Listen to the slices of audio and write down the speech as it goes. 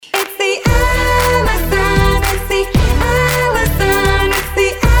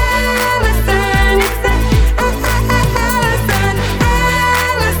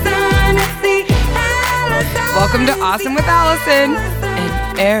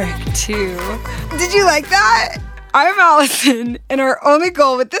Eric, too. Did you like that? I'm Allison, and our only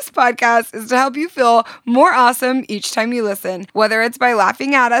goal with this podcast is to help you feel more awesome each time you listen. Whether it's by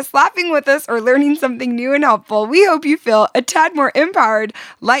laughing at us, laughing with us, or learning something new and helpful, we hope you feel a tad more empowered,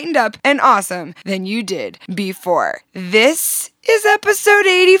 lightened up, and awesome than you did before. This is episode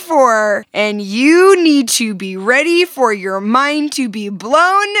 84, and you need to be ready for your mind to be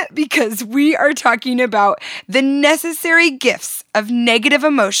blown because we are talking about the necessary gifts of negative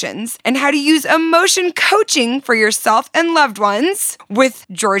emotions and how to use emotion coaching for yourself and loved ones with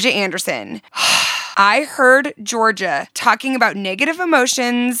Georgia Anderson. I heard Georgia talking about negative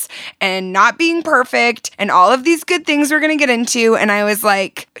emotions and not being perfect and all of these good things we're going to get into, and I was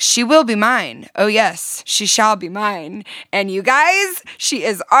like, she will be mine. Oh yes, she shall be mine. And you guys, she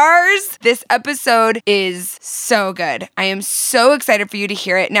is ours. This episode is so good. I am so excited for you to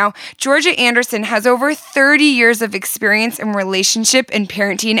hear it. Now, Georgia Anderson has over 30 years of experience in relationship and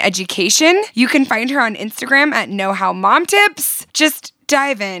parenting education. You can find her on Instagram at KnowHowMomTips. Just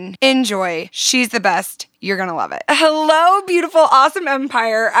dive in, enjoy. She's the best. You're going to love it. Hello, beautiful, awesome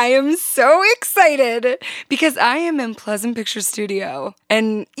empire. I am so excited because I am in Pleasant Picture Studio.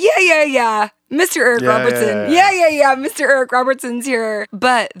 And yeah. Mr. Eric Robertson. Yeah. Mr. Eric Robertson's here.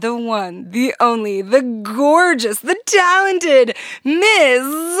 But the one, the only, the gorgeous, the talented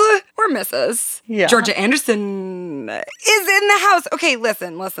Ms. or Mrs. Georgia Anderson is in the house. Okay,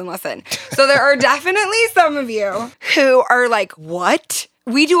 listen. So there are definitely some of you who are like, what?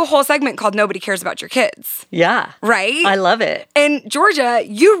 We do a whole segment called Nobody Cares About Your Kids. Yeah. Right? I love it. And Georgia,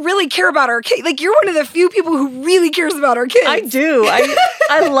 you really care about our kids. Like, you're one of the few people who really cares about our kids. I do.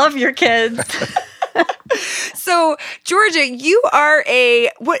 I love your kids. So, Georgia, you are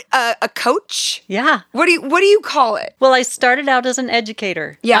a coach? Yeah. What do you call it? Well, I started out as an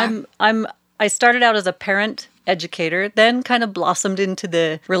educator. Yeah. I started out as a parent educator, then kind of blossomed into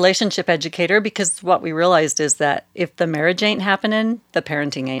the relationship educator because what we realized is that if the marriage ain't happening, the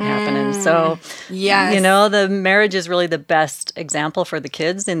parenting ain't happening. So, yes. The marriage is really the best example for the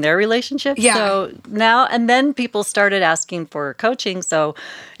kids in their relationship. Yeah. So now, and then people started asking for coaching. So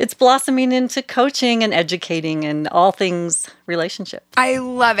it's blossoming into coaching and educating and all things relationship. I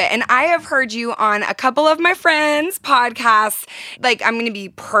love it. And I have heard you on a couple of my friends' podcasts. Like, I'm going to be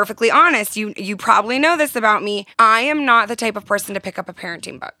perfectly honest. You probably know this about me. I am not the type of person to pick up a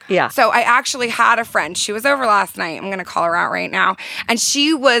parenting book. Yeah. So I actually had a friend. She was over last night. I'm going to call her out right now. And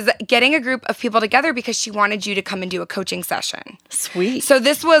she was getting a group of people together because she wanted you to come and do a coaching session. Sweet. So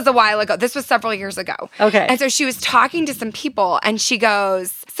this was a while ago. This was several years ago. Okay. And so she was talking to some people and she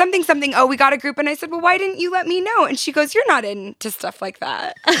goes, something, oh, we got a group. And I said, well, why didn't you let me know? And she goes, you're not into stuff like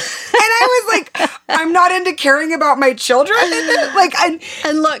that. And I was like, I'm not into caring about my children.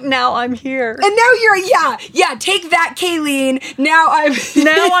 And look, now I'm here. And now you're, yeah, take that, Kayleen. Now I'm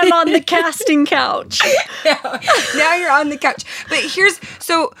on the casting couch. now you're on the couch. But here's,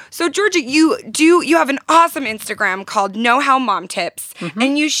 so Georgia, you have an awesome Instagram called KnowHowMomTips,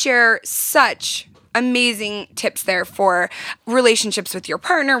 and you share such amazing tips there for relationships with your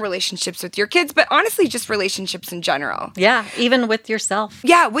partner, relationships with your kids, but honestly, just relationships in general. Yeah, even with yourself.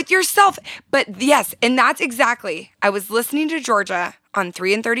 Yeah, with yourself. But yes, and that's exactly, I was listening to Georgia on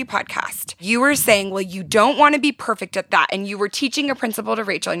 3 and 30 podcast. You were saying, well, you don't want to be perfect at that. And you were teaching a principle to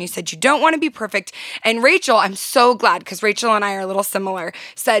Rachel and you said, you don't want to be perfect. And Rachel, I'm so glad because Rachel and I are a little similar,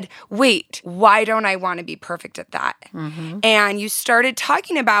 said, wait, why don't I want to be perfect at that? Mm-hmm. And you started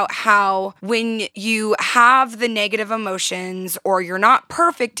talking about how when you have the negative emotions or you're not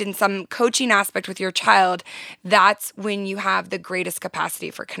perfect in some coaching aspect with your child, that's when you have the greatest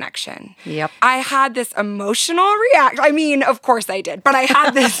capacity for connection. Yep. I had this emotional reaction. I mean, of course I did. But I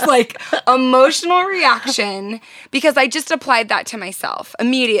had this emotional reaction because I just applied that to myself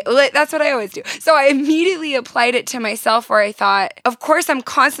immediately. That's what I always do. So I immediately applied it to myself where I thought, of course, I'm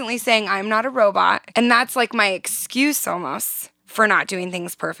constantly saying I'm not a robot. And that's like my excuse almost for not doing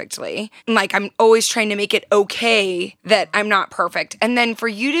things perfectly. Like, I'm always trying to make it okay that I'm not perfect. And then for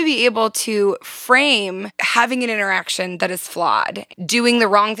you to be able to frame having an interaction that is flawed, doing the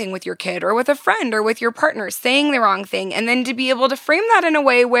wrong thing with your kid or with a friend or with your partner, saying the wrong thing, and then to be able to frame that in a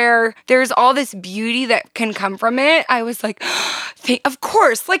way where there's all this beauty that can come from it, I was like, of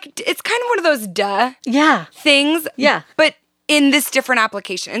course, like, it's kind of one of those things. Yeah. But in this different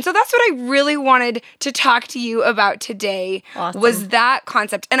application. And so that's what I really wanted to talk to you about today. Awesome. Was that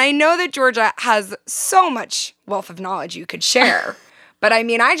concept. And I know that Georgia has so much wealth of knowledge you could share. But I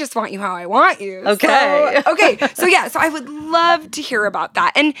mean, I just want you how I want you. Okay. So I would love to hear about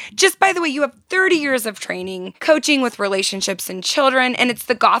that. And just by the way, you have 30 years of training, coaching with relationships and children, and it's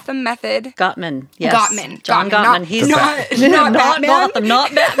the Gotham method. Gottman, yes. John John Gottman. He's not Batman. Gotham,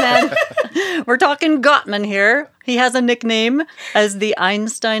 not Batman. We're talking Gottman here. He has a nickname as the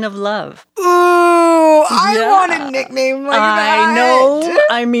Einstein of love. Ooh, I want a nickname like that. I know.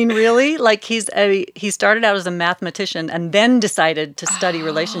 I mean, really? Like he started out as a mathematician and then decided to study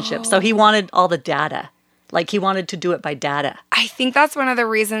relationships. So he wanted all the data. Like he wanted to do it by data. I think that's one of the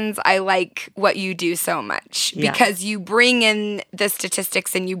reasons I like what you do so much, because you bring in the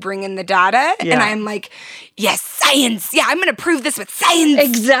statistics and you bring in the data, and I'm like, yes, science. Yeah, I'm going to prove this with science.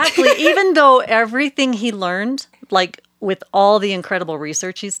 Exactly. Even though everything he learned, like with all the incredible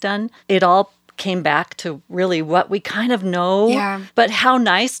research he's done, it all came back to really what we kind of know. Yeah. But how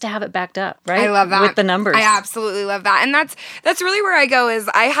nice to have it backed up, right? I love that. With the numbers. I absolutely love that. And that's really where I go is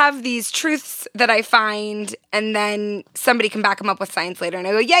I have these truths that I find, and then somebody can back them up with science later. And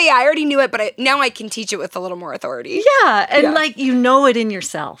I go, yeah, I already knew it, but now I can teach it with a little more authority. Yeah. And like you know it in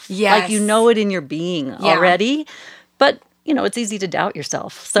yourself. Yes. Like you know it in your being already. But it's easy to doubt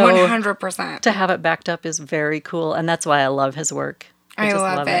yourself. So 100%. To have it backed up is very cool. And that's why I love his work. I just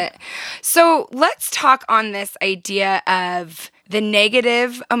love it. So let's talk on this idea of the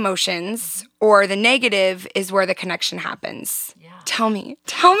negative emotions, or the negative is where the connection happens. Yeah. Tell me,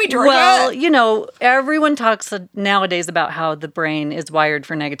 Georgia. Well, everyone talks nowadays about how the brain is wired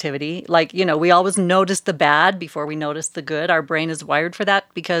for negativity. Like, we always notice the bad before we notice the good. Our brain is wired for that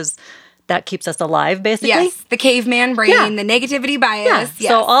because that keeps us alive, basically. Yes, the caveman brain, the negativity bias. Yeah. Yes.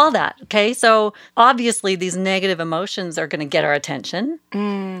 So all that, okay? So obviously these negative emotions are going to get our attention.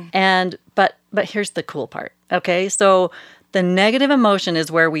 But here's the cool part, okay? So the negative emotion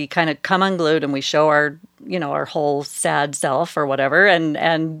is where we kind of come unglued and we show our, our whole sad self or whatever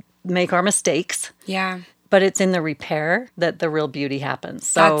and make our mistakes. Yeah. But it's in the repair that the real beauty happens.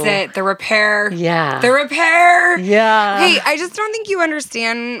 So, that's it. The repair. Yeah. The repair. Yeah. Hey, I just don't think you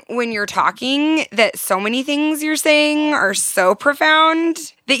understand when you're talking that so many things you're saying are so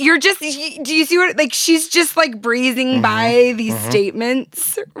profound that you're just, do you see what, like, she's just like breezing by these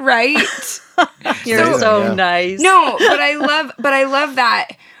statements, right? You're so nice. No, but I love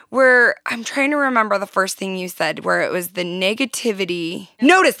that. Where I'm trying to remember the first thing you said, where it was the negativity.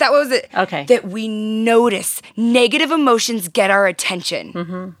 Notice, that was it. Okay. That we notice. Negative emotions get our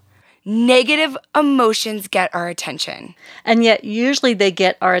attention. Negative emotions get our attention. And yet usually they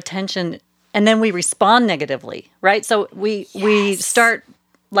get our attention and then we respond negatively, right? So we start,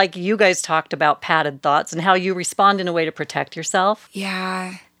 like you guys talked about padded thoughts and how you respond in a way to protect yourself.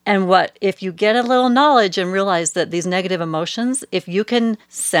 Yeah. And if you get a little knowledge and realize that these negative emotions, if you can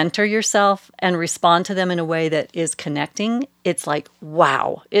center yourself and respond to them in a way that is connecting, it's like,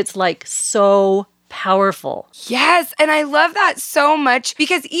 wow, it's like so powerful. Yes, and I love that so much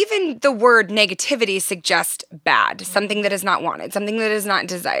because even the word negativity suggests bad, something that is not wanted, something that is not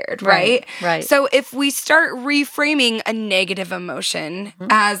desired, right? Right. So if we start reframing a negative emotion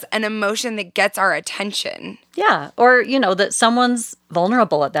as an emotion that gets our attention. Yeah, or, that someone's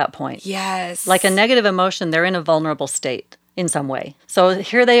vulnerable at that point. Yes. Like a negative emotion, they're in a vulnerable state in some way. So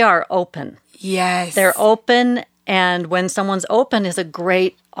here they are open. Yes. They're open. And when someone's open is a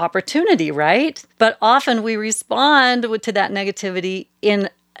great opportunity, right? But often we respond to that negativity in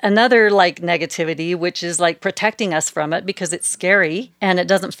another negativity, which is protecting us from it because it's scary and it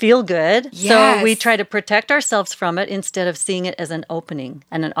doesn't feel good. Yes. So we try to protect ourselves from it instead of seeing it as an opening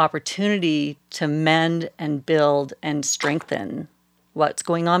and an opportunity to mend and build and strengthen what's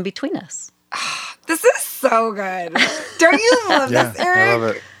going on between us. This is so good. Don't you love this, Eric? I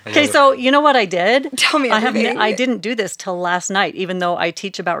love it. Okay, so you know what I did? Tell me everything. I didn't do this till last night, even though I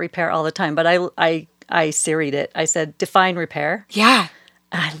teach about repair all the time. But I Siri'd it. I said, define repair. Yeah.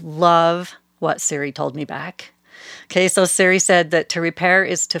 I love what Siri told me back. Okay, so Siri said that to repair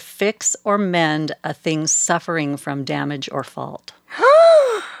is to fix or mend a thing suffering from damage or fault.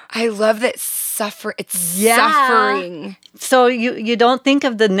 I love that it's suffering. So you don't think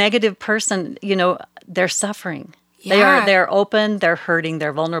of the negative person, they're suffering. Yeah. They're open, they're hurting,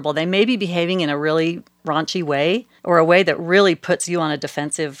 they're vulnerable. They may be behaving in a really raunchy way or a way that really puts you on a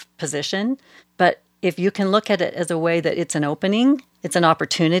defensive position. But if you can look at it as a way that it's an opening It's an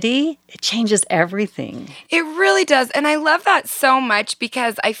opportunity. It changes everything. It really does. And I love that so much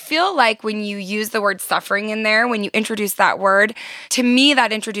because I feel like when you use the word suffering in there, when you introduce that word, to me,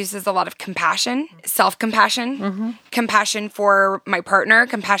 that introduces a lot of compassion, self-compassion, compassion for my partner,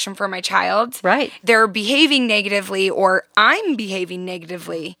 compassion for my child. Right. They're behaving negatively or I'm behaving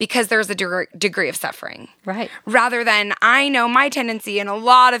negatively because there's a degree of suffering. Right. Rather than I know my tendency and a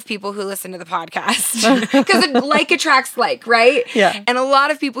lot of people who listen to the podcast, because like attracts like, right? Yeah. And a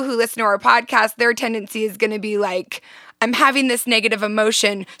lot of people who listen to our podcast, their tendency is going to be like, I'm having this negative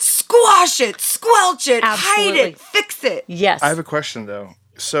emotion, squash it, squelch it, hide it, fix it. Yes. I have a question, though.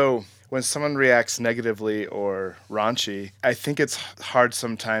 So when someone reacts negatively or raunchy, I think it's hard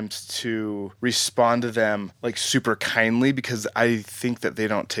sometimes to respond to them like super kindly because I think that they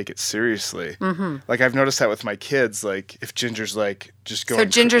don't take it seriously. Like I've noticed that with my kids, like if Ginger's like just going... So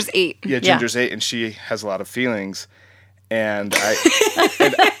Ginger's 8. Yeah, Ginger's 8 and she has a lot of feelings. And I...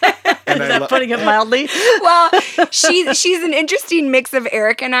 Is that putting it mildly? Well, she's an interesting mix of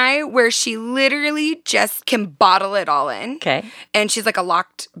Eric and I, where she literally just can bottle it all in. Okay. And she's like a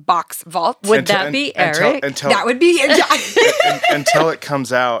locked box vault. Would that be Eric? That would be until it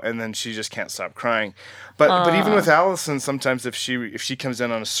comes out, and then she just can't stop crying. But even with Allison, sometimes if she comes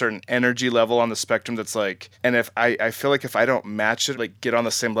in on a certain energy level on the spectrum, that's like, and if I feel like if I don't match it, like get on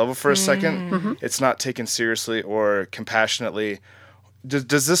the same level for a second, it's not taken seriously or compassionately.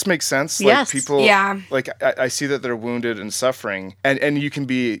 Does this make sense? Yes. Like people, Yeah. like I see that they're wounded and suffering, and you can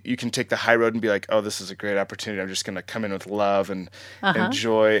take the high road and be like, oh, this is a great opportunity. I'm just gonna come in with love and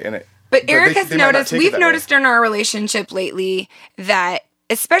joy and it. But Eric has they might not noticed, take it we've that way. noticed in our relationship lately that,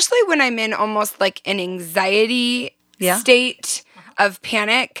 especially when I'm in almost like an anxiety state of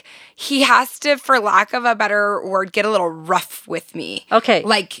panic, he has to, for lack of a better word, get a little rough with me. Okay.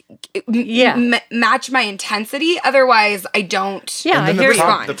 Like, match my intensity. Otherwise, I don't Yeah, I And then hear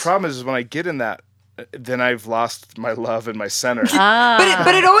respond. the problem is when I get in that, then I've lost my love and my center.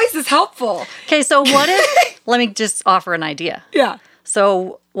 But it always is helpful. Okay, so what if, let me just offer an idea. Yeah.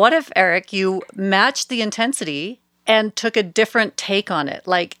 So what if, Eric, you matched the intensity and took a different take on it?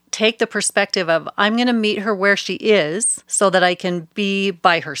 Like, take the perspective of, I'm going to meet her where she is so that I can be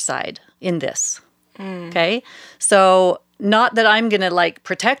by her side in this. Okay? So not that I'm going to like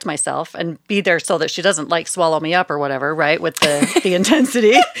protect myself and be there so that she doesn't like swallow me up or whatever, right? With the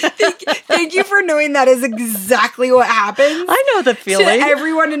intensity. Thank you for knowing that is exactly what happens. I know the To feeling.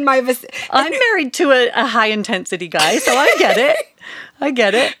 everyone in my vicinity. I'm married to a high intensity guy, so I get it. I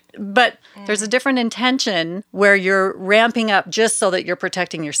get it. But there's a different intention where you're ramping up just so that you're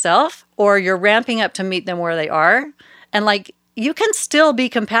protecting yourself, or you're ramping up to meet them where they are. And like, you can still be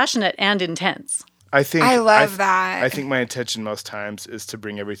compassionate and intense. I love that. I think my intention most times is to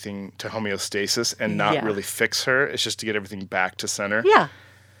bring everything to homeostasis and not really fix her. It's just to get everything back to center. Yeah.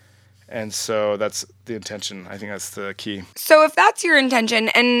 And so that's the intention. I think that's the key. So if that's your intention,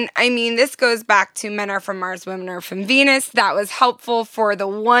 and I mean, this goes back to men are from Mars, women are from Venus. That was helpful for the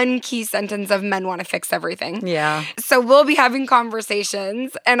one key sentence of men want to fix everything. Yeah. So we'll be having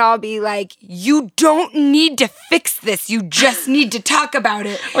conversations and I'll be like, you don't need to fix this. You just need to talk about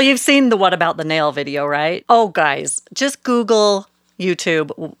it. Well, you've seen the What About the Nail video, right? Oh, guys, just Google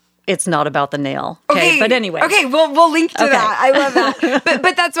YouTube. It's not about the nail. Okay. But anyway. Okay, we'll link to that. I love that.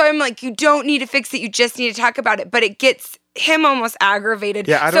 But that's why I'm like, you don't need to fix it. You just need to talk about it. But it gets him almost aggravated.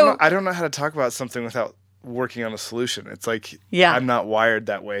 Yeah, I don't know how to talk about something without working on a solution. It's like I'm not wired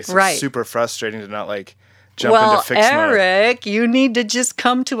that way. So it's super frustrating to not like jump into fix mode. Eric, you need to just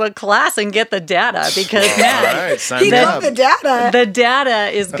come to a class and get the data because man, he loves the data. The data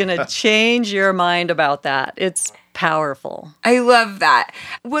is going to change your mind about that. It's powerful. I love that.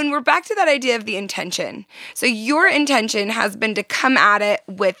 When we're back to that idea of the intention. So your intention has been to come at it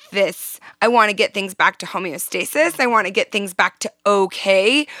with this, I want to get things back to homeostasis. I want to get things back to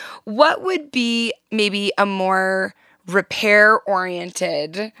okay. What would be maybe a more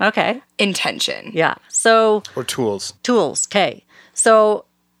repair-oriented intention? Yeah. So or tools. Okay. So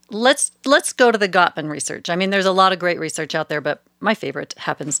let's go to the Gottman research. I mean, there's a lot of great research out there, but my favorite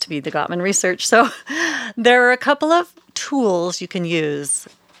happens to be the Gottman research. So there are a couple of tools you can use,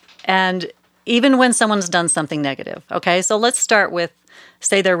 and even when someone's done something negative. Okay, so let's start with,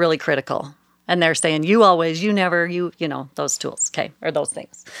 say they're really critical, and they're saying, you always, you never, you know, those tools, okay, or those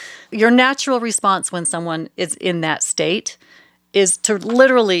things. Your natural response when someone is in that state is to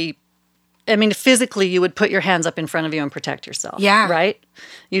literally, I mean, physically, you would put your hands up in front of you and protect yourself. Yeah. Right?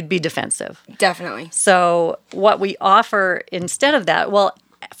 You'd be defensive. Definitely. So what we offer instead of that, well,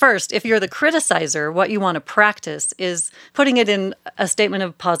 first, if you're the criticizer, what you want to practice is putting it in a statement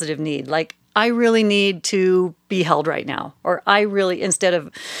of positive need. Like, I really need to be held right now. Or I really, instead of,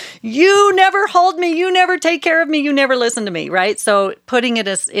 you never hold me, you never take care of me, you never listen to me, right? So putting it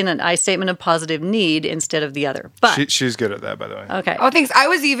as in an I statement of positive need instead of the other. But She's good at that, by the way. okay. Oh, thanks. I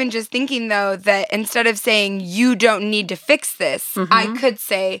was even just thinking, though, that instead of saying, you don't need to fix this, I could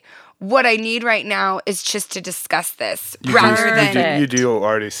say, what I need right now is just to discuss this rather than... You do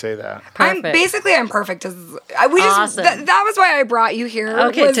already say that. I'm perfect. Awesome. That was why I brought you here.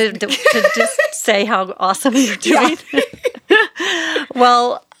 Okay, was- to just say how awesome you're doing.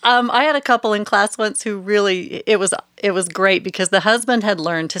 Well, I had a couple in class once who really, it was great because the husband had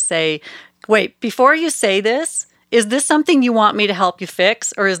learned to say, wait, before you say this, is this something you want me to help you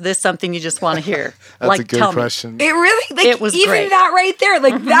fix, or is this something you just want to hear? That's a good question. It really, It was even great. that right there,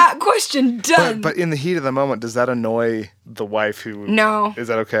 that question done. But in the heat of the moment, does that annoy the wife who... No. Is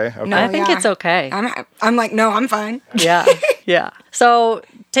that okay? Okay. No. I think yeah. it's okay. I'm like, no, I'm fine. Yeah, yeah. So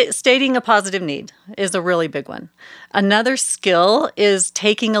stating a positive need is a really big one. Another skill is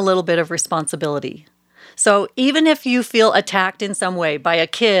taking a little bit of responsibility. So even if you feel attacked in some way by a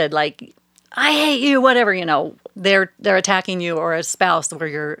kid, like, I hate you, whatever, they're attacking you, or a spouse where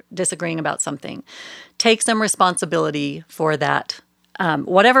you're disagreeing about something, take some responsibility for that.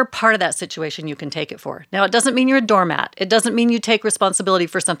 Whatever part of that situation you can take it for. Now, it doesn't mean you're a doormat. It doesn't mean you take responsibility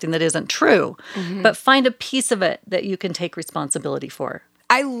for something that isn't true, but find a piece of it that you can take responsibility for.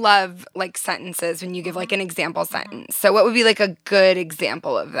 I love sentences when you give an example sentence. So what would be a good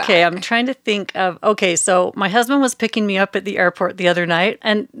example of that? Okay, I'm trying to think of, so my husband was picking me up at the airport the other night,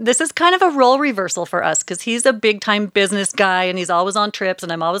 and this is kind of a role reversal for us because he's a big time business guy and he's always on trips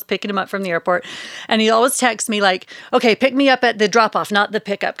and I'm always picking him up from the airport. And he always texts me okay, pick me up at the drop off, not the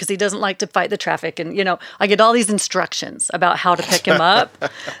pickup, because he doesn't like to fight the traffic. And, I get all these instructions about how to pick him up.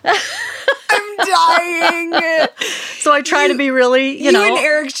 I'm dying. So I try to be really, You and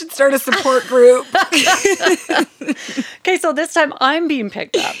Eric should start a support group. Okay, so this time I'm being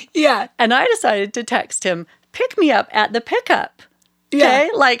picked up. Yeah. And I decided to text him, pick me up at the pickup. Yeah.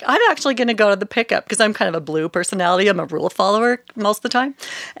 Okay, I'm actually going to go to the pickup because I'm kind of a blue personality. I'm a rule follower most of the time.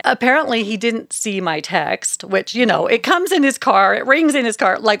 Apparently, he didn't see my text, which, it comes in his car. It rings in his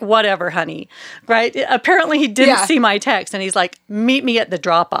car. Whatever, honey. Right? Apparently, he didn't see my text. And he's like, meet me at the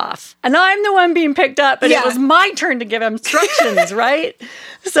drop-off. And I'm the one being picked up. And it was my turn to give him instructions, right?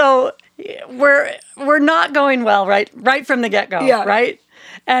 So we're not going well, right from the get-go, right?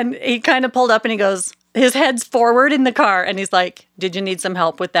 And he kind of pulled up and he goes... His head's forward in the car, and he's like, did you need some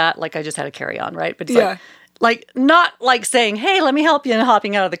help with that? I just had a carry-on, right? But he's not saying, hey, let me help you, and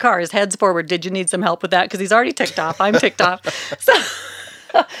hopping out of the car. His head's forward. Did you need some help with that? Because he's already ticked off. I'm ticked off.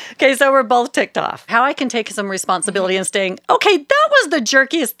 So we're both ticked off. How I can take some responsibility and saying, okay, that was the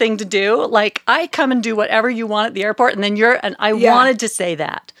jerkiest thing to do. I come and do whatever you want at the airport, and then I wanted to say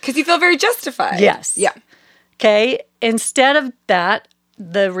that. Because you feel very justified. Yes. Yeah. Okay. Instead of that,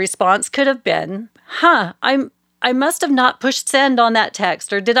 the response could have been, I must have not pushed send on that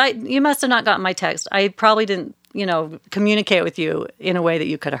text, or you must have not gotten my text. I probably didn't, communicate with you in a way that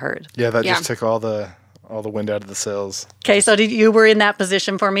you could have heard. Yeah, that just took all the wind out of the sails. Okay, so you were in that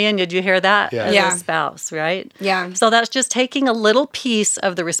position for me, and did you hear that as Yeah. a spouse, right? Yeah. So that's just taking a little piece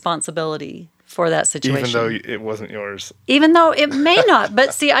of the responsibility for that situation. Even though it wasn't yours. Even though it may not,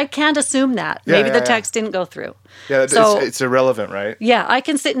 but see, I can't assume that. Maybe the text didn't go through. Yeah, So- it's irrelevant, right? Yeah, I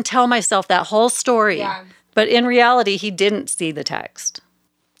can sit and tell myself that whole story. Yeah. But in reality, he didn't see the text.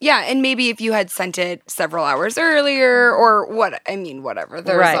 Yeah, and maybe if you had sent it several hours earlier or whatever.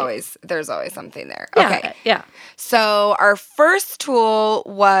 There's always something there. Yeah, Okay. yeah. So our first tool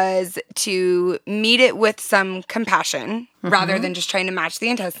was to meet it with some compassion rather than just trying to match the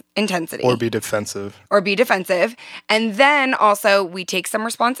intensity. Or be defensive. And then also we take some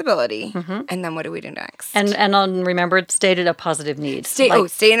responsibility. And then what do we do next? And remember, stated a positive need. Stay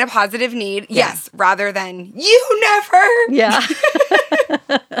in a positive need. Yes, rather than you never. Yeah.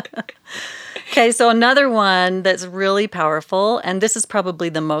 Okay, so another one that's really powerful, and this is probably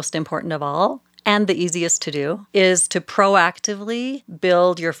the most important of all, and the easiest to do, is to proactively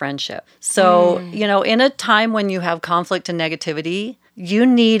build your friendship. So, in a time when you have conflict and negativity, you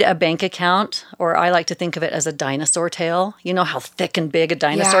need a bank account, or I like to think of it as a dinosaur tail. You know how thick and big a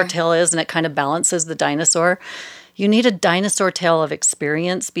dinosaur tail is, and it kind of balances the dinosaur. You need a dinosaur tail of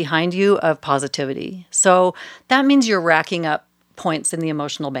experience behind you of positivity. So that means you're racking up points in the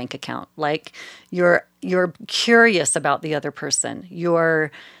emotional bank account. You're curious about the other person.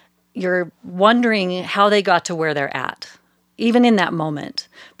 You're wondering how they got to where they're at, even in that moment.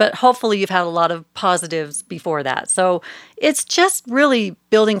 But hopefully you've had a lot of positives before that. So it's just really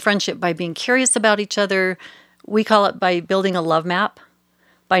building friendship by being curious about each other. We call it by building a love map,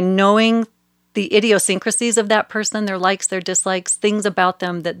 by knowing the idiosyncrasies of that person, their likes, their dislikes, things about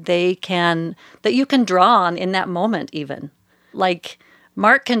them that that you can draw on in that moment even. Like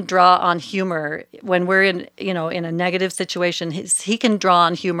Mark can draw on humor when we're in a negative situation. He can draw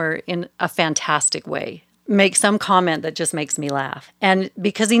on humor in a fantastic way. Make some comment that just makes me laugh. And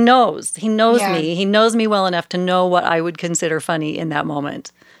because he knows me. He knows me well enough to know what I would consider funny in that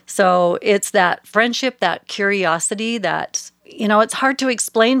moment. So it's that friendship, that curiosity, that, it's hard to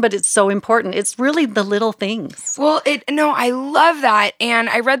explain, but it's so important. It's really the little things. Well, I love that. And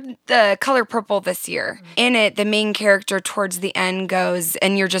I read The Color Purple this year. In it, the main character towards the end goes,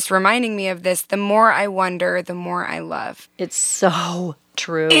 and you're just reminding me of this, the more I wonder, the more I love. It's so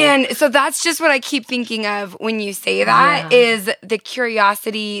true. And so that's just what I keep thinking of when you say that, is the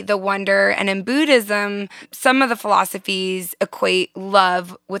curiosity, the wonder. And in Buddhism, some of the philosophies equate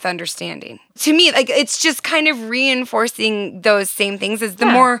love with understanding. To me, like, it's just kind of reinforcing those same things. Is the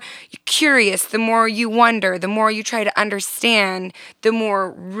more curious, the more you wonder, the more you try to understand, the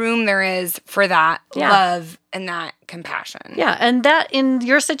more room there is for that love and that compassion. Yeah, and that in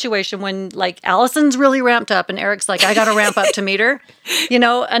your situation when like Allison's really ramped up and Eric's like, I got to ramp up to meet her.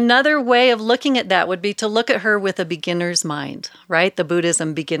 Another way of looking at that would be to look at her with a beginner's mind, right? The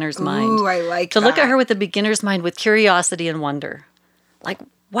Buddhism beginner's mind. Ooh, I like that. To look at her with a beginner's mind with curiosity and wonder. Like,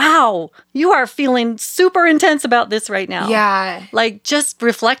 wow, you are feeling super intense about this right now. Yeah. Like just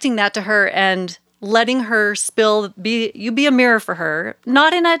reflecting that to her and letting her be a mirror for her,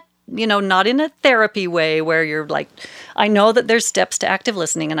 not in a therapy way where you're like, I know that there's steps to active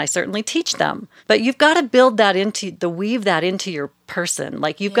listening and I certainly teach them, but you've got to weave that into your person.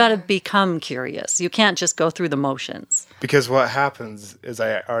 Like you've got to become curious. You can't just go through the motions. Because what happens is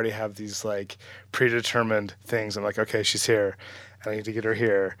I already have these like predetermined things. I'm like, okay, she's here. I need to get her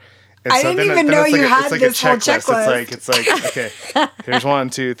here. And I didn't even know you had this whole checklist. It's like, okay, here's 1,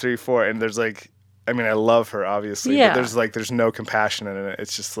 2, 3, 4. And there's like, I mean, I love her, obviously, but there's no compassion in it.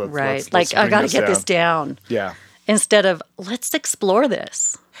 It's just, let's I got to get this down. Yeah. Instead of, let's explore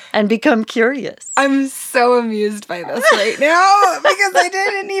this and become curious. I'm so amused by this right now because I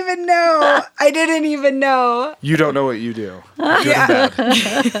didn't even know. You don't know what you do. Good and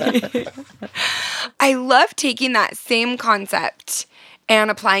bad. I love taking that same concept and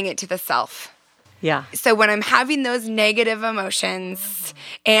applying it to the self. Yeah. So when I'm having those negative emotions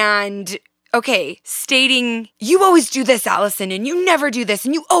and stating, you always do this, Allison, and you never do this,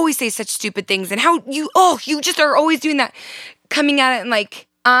 and you always say such stupid things, and how you just are always doing that. Coming at it and like,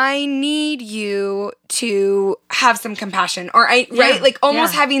 I need you to have some compassion, or like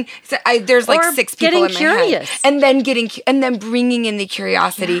almost having. There's like or 6 people in my curious. head, and then bringing in the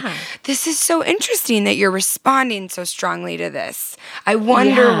curiosity. Yeah. This is so interesting that you're responding so strongly to this. I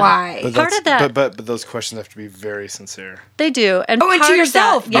wonder why. But part of that, but those questions have to be very sincere. They do, and and to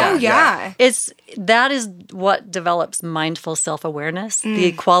yourself. That, that is what develops mindful self-awareness,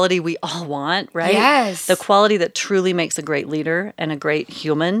 the quality we all want, right? Yes, the quality that truly makes a great leader and a great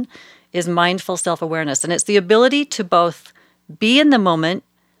human is mindful self-awareness. And it's the ability to both be in the moment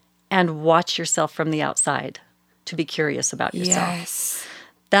and watch yourself from the outside, to be curious about yourself. Yes.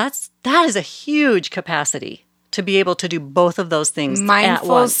 That is a huge capacity to be able to do both of those things mindful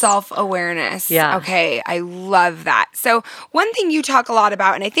at once. Self-awareness. Yeah. Okay, I love that. So one thing you talk a lot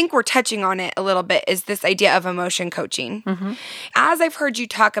about, and I think we're touching on it a little bit, is this idea of emotion coaching. Mm-hmm. As I've heard you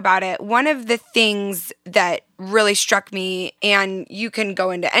talk about it, one of the things that really struck me, and you can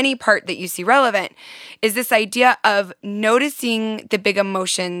go into any part that you see relevant, is this idea of noticing the big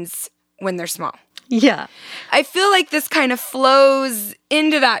emotions when they're small. Yeah. I feel like this kind of flows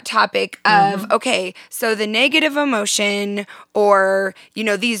into that topic of, so the negative emotion or,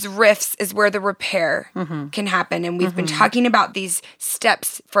 these rifts is where the repair can happen. And we've been talking about these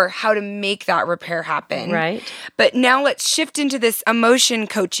steps for how to make that repair happen. Right. But now let's shift into this emotion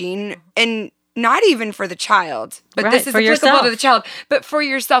coaching, and not even for the child, but this is applicable yourself. to the child, but for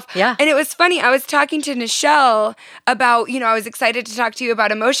yourself. Yeah. And it was funny. I was talking to Nichelle about, I was excited to talk to you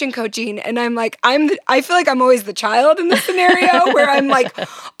about emotion coaching. And I'm like, I feel like I'm always the child in this scenario where I'm like,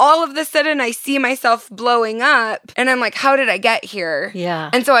 all of a sudden I see myself blowing up and I'm like, how did I get here? Yeah.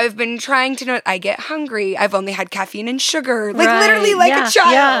 And so I've been trying to know, I get hungry. I've only had caffeine and sugar, literally like a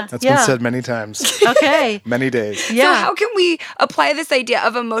child. Yeah. That's been said many times. Okay. Many days. Yeah. So how can we apply this idea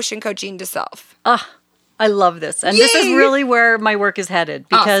of emotion coaching to self? I love this. And this is really where my work is headed,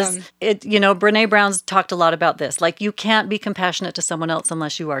 because Brené Brown's talked a lot about this. Like, you can't be compassionate to someone else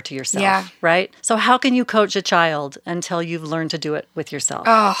unless you are to yourself, right? So how can you coach a child until you've learned to do it with yourself?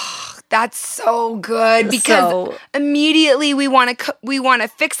 Oh, That's so good because So- immediately we want to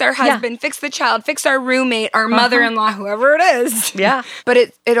fix our husband, fix the child, fix our roommate, our mother-in-law, whoever it is. Yeah. But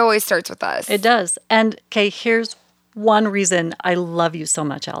it always starts with us. It does. And okay, here's one reason I love you so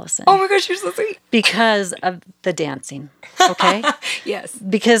much, Allison. Oh my gosh, you're so sweet. Because of the dancing. Okay? Yes.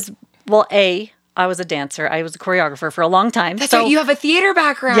 Because, well, I was a dancer. I was a choreographer for a long time. That's right. You have a theater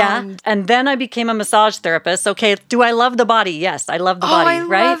background. Yeah. And then I became a massage therapist. Okay. Do I love the body? Yes, I love the body, I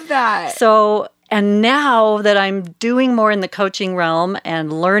right? love that. So, and now that I'm doing more in the coaching realm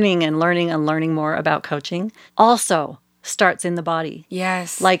and learning more about coaching, also starts in the body.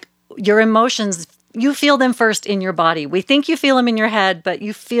 Yes. Like your emotions, you feel them first in your body. We think you feel them in your head, but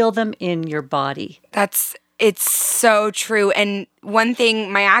you feel them in your body. It's so true. And one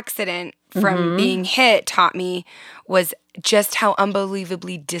thing my accident from being hit taught me was just how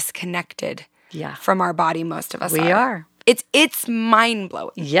unbelievably disconnected from our body most of us We are. It's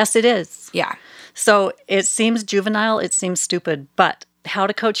mind-blowing. Yes, it is. Yeah. So it seems juvenile, it seems stupid, but how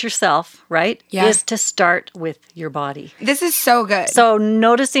to coach yourself, right? Yeah. Is to start with your body. This is so good. So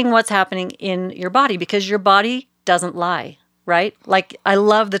noticing what's happening in your body, because your body doesn't lie, right? Like I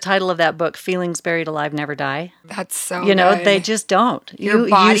love the title of that book, Feelings Buried Alive Never Die. That's so You know, good. they just don't. Your you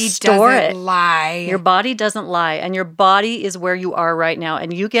body store doesn't it. lie. Your body doesn't lie, and your body is where you are right now,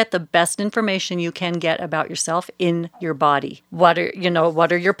 and you get the best information you can get about yourself in your body. What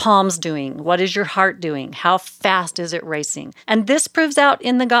are your palms doing? What is your heart doing? How fast is it racing? And this proves out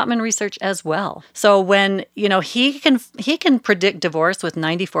in the Gottman research as well. So when, he can predict divorce with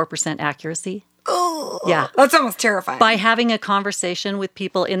 94% accuracy. Oh, Yeah. That's almost terrifying. By having a conversation with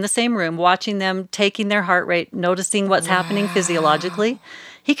people in the same room, watching them, taking their heart rate, noticing what's happening physiologically,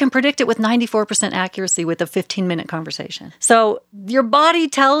 he can predict it with 94% accuracy with a 15-minute conversation. So your body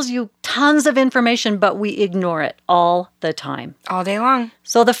tells you tons of information, but we ignore it all the time. All day long.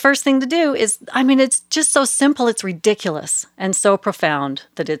 So the first thing to do is, it's just so simple, it's ridiculous, and so profound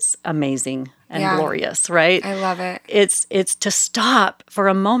that it's amazing and glorious, right? I love it. It's to stop for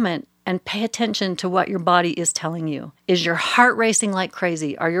a moment and pay attention to what your body is telling you. Is your heart racing like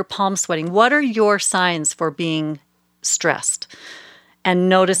crazy? Are your palms sweating? What are your signs for being stressed? And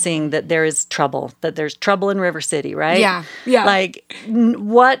noticing that there is trouble, that there's trouble in River City, right? Yeah, yeah. Like,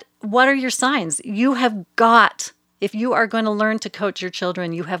 what are your signs? You have got, if you are going to learn to coach your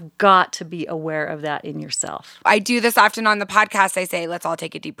children, you have got to be aware of that in yourself. I do this often on the podcast. I say, let's all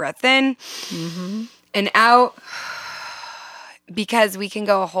take a deep breath in and out, because we can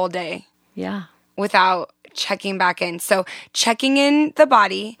go a whole day without checking back in. So checking in the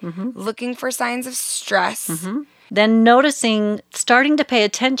body, looking for signs of stress. Then noticing, starting to pay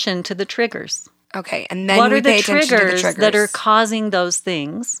attention to the triggers. Okay, and then What we are pay the attention to the triggers triggers that are causing those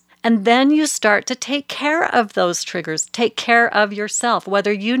things? And then you start to take care of those triggers, take care of yourself,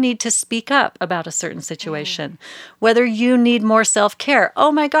 whether you need to speak up about a certain situation, whether you need more self-care.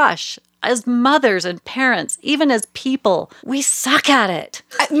 Oh my gosh, as mothers and parents, even as people, we suck at it.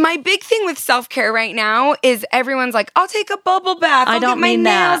 My big thing with self-care right now is everyone's like, I'll take a bubble bath. I'll don't get my mean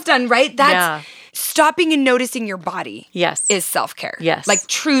nails that. done, right? That's stopping and noticing your body. Yes. Is self-care. Yes. Like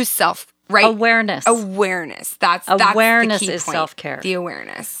true self, right? Awareness. That's Awareness the key is point. self-care. The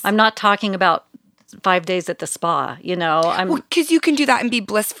awareness. I'm not talking about 5 days at the spa, Because you can do that and be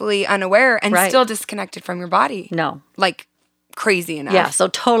blissfully unaware and Right. still disconnected from your body. No. Like crazy enough. Yeah, so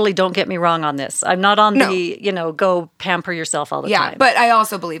totally don't get me wrong on this. I'm not on the, go pamper yourself all the time. But I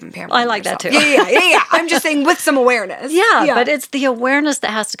also believe in pampering I like that yourself. too. Yeah. I'm just saying with some awareness. Yeah, but it's the awareness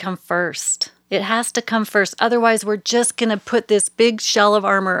that has to come first. It has to come first. Otherwise, we're just going to put this big shell of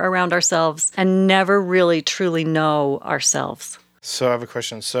armor around ourselves and never really truly know ourselves. So I have a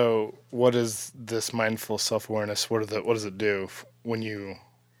question. So what is this mindful self-awareness? What does it do when you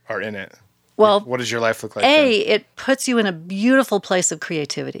are in it? Well, what does your life look like? it puts you in a beautiful place of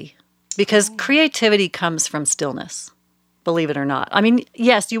creativity, because creativity comes from stillness, believe it or not. I mean,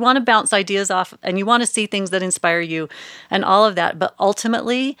 yes, you want to bounce ideas off and you want to see things that inspire you and all of that. But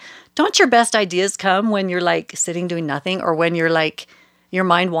ultimately, don't your best ideas come when you're like sitting doing nothing, or when you're like, your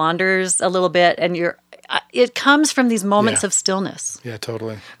mind wanders a little bit and it comes from these moments of stillness. Yeah,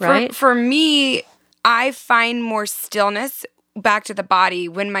 totally. Right? For me, I find more stillness back to the body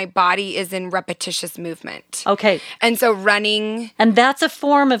when my body is in repetitious movement. Okay. And so running. And that's a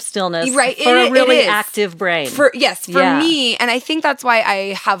form of stillness, Right, for a it really is. active brain. For me, and I think that's why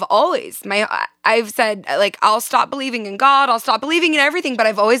I have always I've said, like, I'll stop believing in God, I'll stop believing in everything, but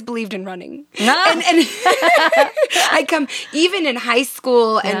I've always believed in running. and I come, even in high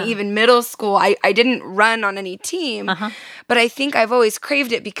school and even middle school, I didn't run on any team, but I think I've always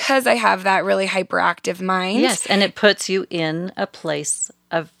craved it because I have that really hyperactive mind. Yes, and it puts you in a place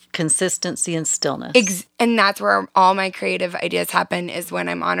of consistency and stillness. And that's where all my creative ideas happen, is when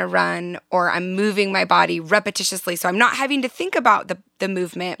I'm on a run or I'm moving my body repetitiously. So I'm not having to think about the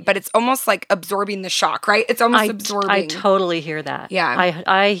movement, but it's almost like absorbing the shock, right? It's almost absorbing. I totally hear that. Yeah.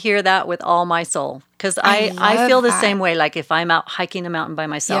 I hear that with all my soul, because I feel the same way. Like if I'm out hiking a mountain by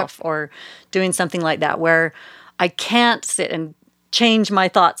myself or doing something like that, where I can't sit and change my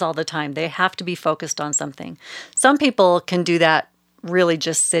thoughts all the time. They have to be focused on something. Some people can do that really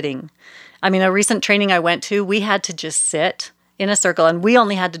just sitting. I mean, a recent training I went to, we had to just sit in a circle, and we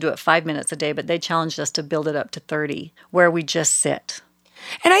only had to do it 5 minutes a day, but they challenged us to build it up to 30, where we just sit.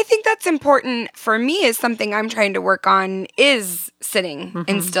 And I think that's important for me, is something I'm trying to work on, is sitting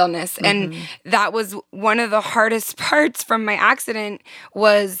in stillness. And that was one of the hardest parts from my accident,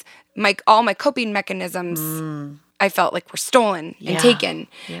 was all my coping mechanisms I felt like were stolen and taken.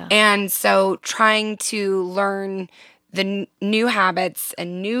 Yeah. And so trying to learn the new habits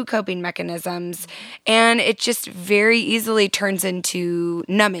and new coping mechanisms, and it just very easily turns into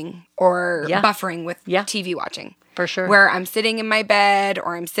numbing or buffering with TV watching. For sure. Where I'm sitting in my bed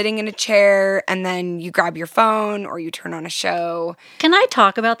or I'm sitting in a chair, and then you grab your phone or you turn on a show. Can I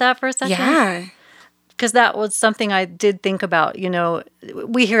talk about that for a second? Yeah. Because that was something I did think about. You know,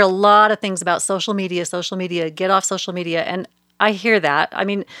 we hear a lot of things about social media, get off social media. And I hear that. I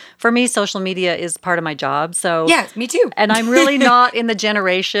mean, for me, social media is part of my job. So yeah, me too. And I'm really not in the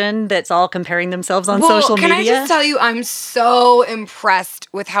generation that's all comparing themselves on social media. Can I just tell you, I'm so impressed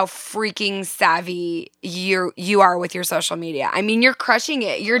with how freaking savvy you are with your social media. I mean, you're crushing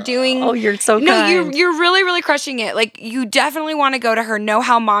it. You're doing. Oh, you're so kind. No, you're really, really crushing it. Like, you definitely want to go to her Know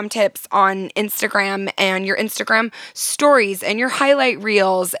How Mom Tips on Instagram, and your Instagram stories and your highlight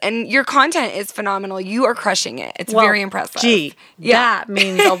reels, and your content is phenomenal. You are crushing it. It's very impressive. Gee, that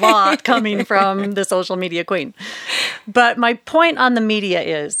means a lot coming from the social media queen. But my point on the media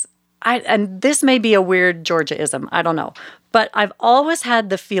is, and this may be a weird Georgia-ism, I don't know, but I've always had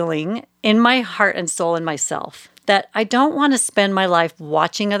the feeling in my heart and soul and myself that I don't want to spend my life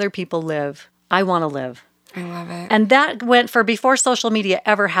watching other people live. I want to live. I love it. And that went for before social media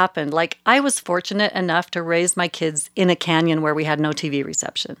ever happened. Like, I was fortunate enough to raise my kids in a canyon where we had no TV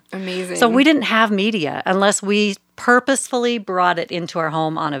reception. Amazing. So we didn't have media unless we purposefully brought it into our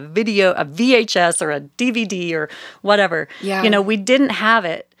home on a video, a VHS or a DVD or whatever. Yeah. You know, we didn't have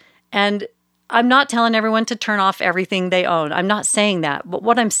it. And I'm not telling everyone to turn off everything they own. I'm not saying that. But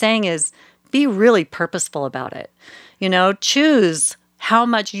what I'm saying is, be really purposeful about it. You know, choose how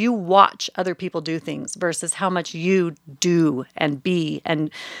much you watch other people do things versus how much you do and be.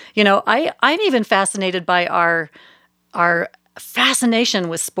 And, you know, I'm even fascinated by our fascination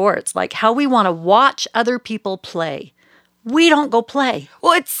with sports, like how we want to watch other people play. We don't go play.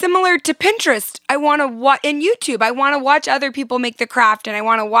 Well, it's similar to Pinterest. I want to watch, in YouTube, I want to watch other people make the craft, and I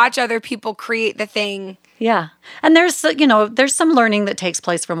want to watch other people create the thing. Yeah. And there's some learning that takes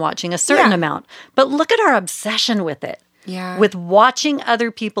place from watching a certain amount. But look at our obsession with it. Yeah. With watching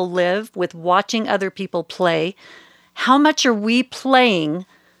other people live, with watching other people play. How much are we playing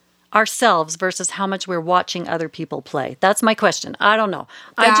ourselves versus how much we're watching other people play? That's my question. I don't know.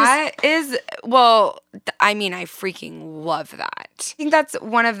 I freaking love that. I think that's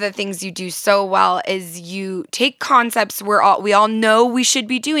one of the things you do so well, is you take concepts we all know we should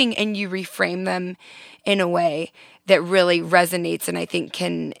be doing, and you reframe them in a way that really resonates and I think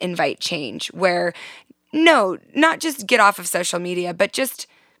can invite change, where no, not just get off of social media, but just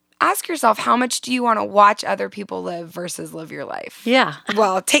ask yourself, how much do you want to watch other people live versus live your life? Yeah.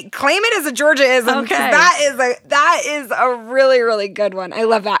 Well, claim it as a Georgia-ism, because that is a really, really good one. I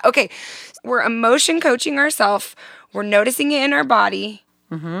love that. Okay, we're emotion coaching ourselves. We're noticing it in our body.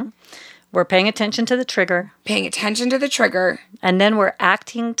 Mm-hmm. We're paying attention to the trigger. And then we're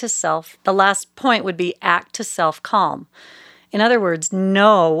acting to self. The last point would be act to self-calm. In other words,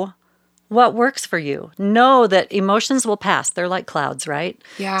 know what works for you. Know that emotions will pass. They're like clouds, right?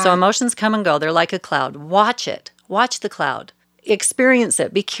 Yeah. So emotions come and go. They're like a cloud. Watch it. Watch the cloud. Experience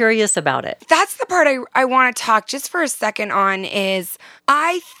it. Be curious about it. That's the part I want to talk just for a second on, is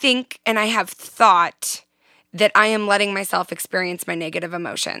I think, and I have thought, that I am letting myself experience my negative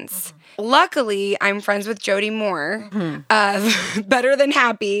emotions. Mm-hmm. Luckily, I'm friends with Jody Moore, Better Than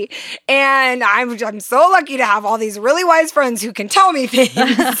Happy, and I'm so lucky to have all these really wise friends who can tell me things.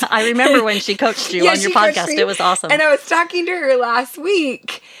 I remember when she coached you on your podcast. It was awesome. And I was talking to her last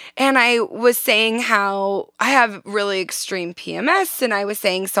week, and I was saying how I have really extreme PMS, and I was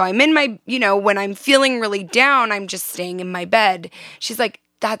saying, so I'm in my, when I'm feeling really down, I'm just staying in my bed. She's like,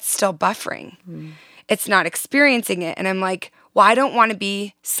 that's still buffering. Mm. It's not experiencing it. And I'm like, well, I don't want to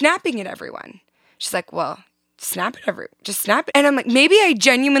be snapping at everyone. She's like, well, snap it. And I'm like, maybe I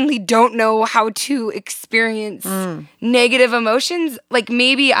genuinely don't know how to experience negative emotions. Like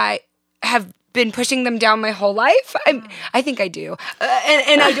maybe I have been pushing them down my whole life. I think I do.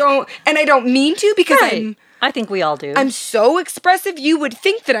 And I don't mean to, because Right. I think we all do. I'm so expressive. You would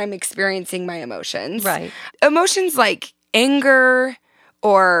think that I'm experiencing my emotions. Right. Emotions like anger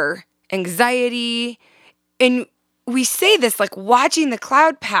or anxiety. And we say this like watching the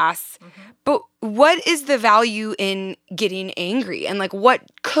cloud pass, but what is the value in getting angry? And like what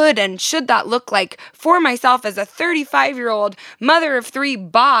could and should that look like for myself as a 35-year-old mother of 3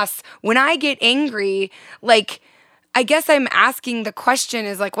 boss when I get angry? Like, I guess I'm asking the question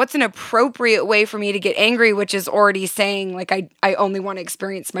is like, what's an appropriate way for me to get angry, which is already saying like I only want to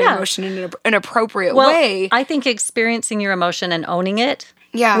experience my emotion in an appropriate way. I think experiencing your emotion and owning it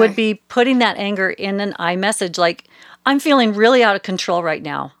Yeah. would be putting that anger in an iMessage. Like, I'm feeling really out of control right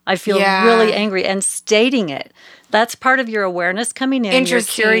now. I feel really angry, and stating it. That's part of your awareness coming in. You're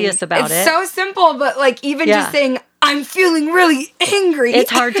curious about it. It's so simple, but like even just saying, I'm feeling really angry.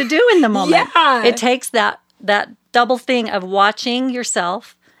 It's hard to do in the moment. Yeah. It takes that double thing of watching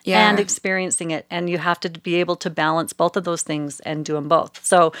yourself and experiencing it. And you have to be able to balance both of those things and do them both.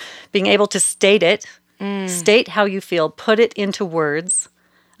 So being able to state it, state how you feel, put it into words.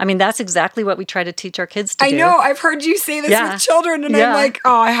 I mean, that's exactly what we try to teach our kids to do. I know. I've heard you say this with children, and I'm like,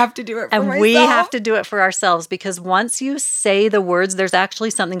 oh, I have to do it for myself. And we have to do it for ourselves, because once you say the words, there's actually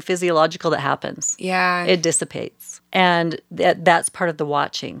something physiological that happens. Yeah. It dissipates. And that's part of the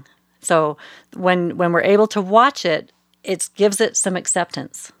watching. So when we're able to watch it, it gives it some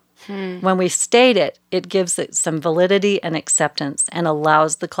acceptance. When we state it, it gives it some validity and acceptance and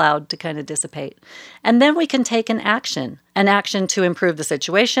allows the cloud to kind of dissipate. And then we can take an action to improve the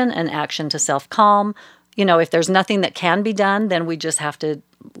situation, an action to self-calm. You know, if there's nothing that can be done, then we just have to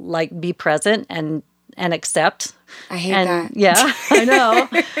like be present and accept. I hate that. Yeah, I know.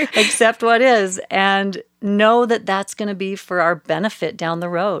 Accept what is and know that that's going to be for our benefit down the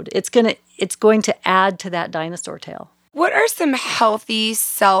road. It's going to add to that dinosaur tail. What are some healthy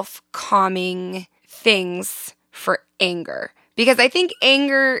self-calming things for anger? Because I think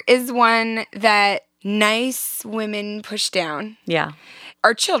anger is one that nice women push down. Yeah.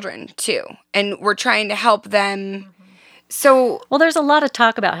 Our children too. And we're trying to help them. So, well, there's a lot of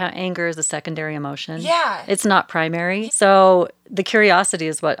talk about how anger is a secondary emotion. Yeah. It's not primary. So the curiosity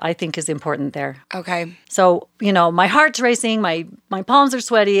is what I think is important there. Okay. So, you know, my heart's racing, my palms are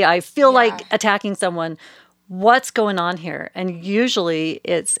sweaty, I feel like attacking someone. What's going on here? And usually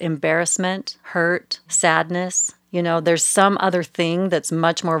it's embarrassment, hurt, sadness. You know, there's some other thing that's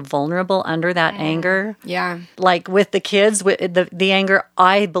much more vulnerable under that anger. Yeah. Like with the kids, with the anger,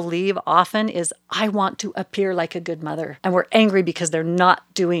 I believe often is, I want to appear like a good mother. And we're angry because they're not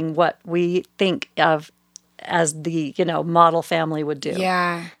doing what we think of as the, you know, model family would do.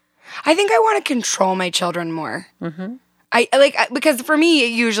 Yeah. I think I want to control my children more. Mm-hmm. Because for me,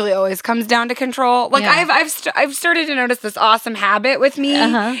 it usually always comes down to control. Like I've started to notice this awesome habit with me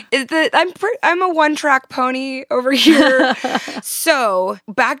is that I'm a one-track pony over here. So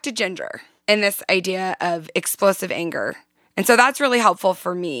back to Ginger and this idea of explosive anger. And so that's really helpful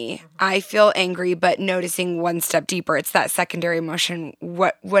for me. I feel angry, but noticing one step deeper, it's that secondary emotion.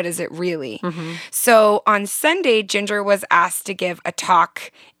 What is it really? Mm-hmm. So on Sunday, Ginger was asked to give a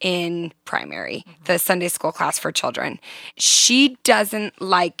talk in primary, the Sunday school class for children. She doesn't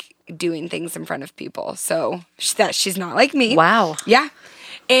like doing things in front of people. So she's not like me. Wow. Yeah.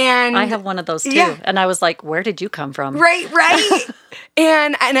 And I have one of those too. Yeah. And I was like, where did you come from? Right.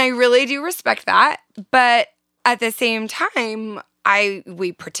 and I really do respect that. But at the same time,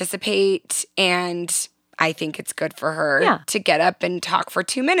 we participate, and I think it's good for her to get up and talk for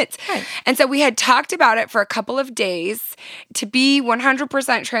 2 minutes. Right. And so we had talked about it for a couple of days. To be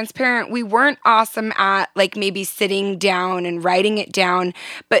 100% transparent, we weren't awesome at like maybe sitting down and writing it down.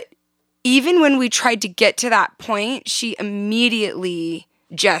 But even when we tried to get to that point, she immediately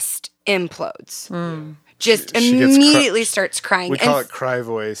just implodes. Just she immediately starts crying. We call it cry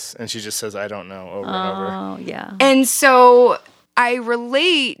voice, and she just says, I don't know, over and over. Oh, yeah. And so I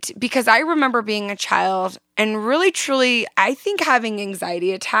relate because I remember being a child and really, truly, I think having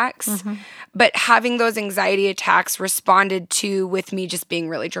anxiety attacks, but having those anxiety attacks responded to with me just being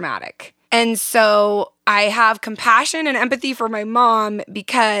really dramatic. And so I have compassion and empathy for my mom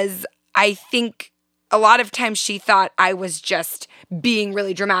because I think a lot of times she thought I was just being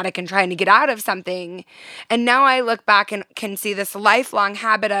really dramatic and trying to get out of something. And now I look back and can see this lifelong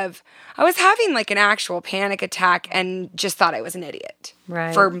habit of I was having like an actual panic attack and just thought I was an idiot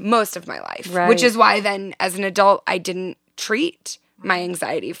for most of my life, which is why then as an adult, I didn't treat my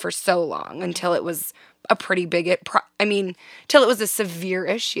anxiety for so long until it was a pretty big, till it was a severe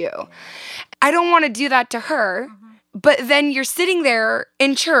issue. I don't want to do that to her, but then you're sitting there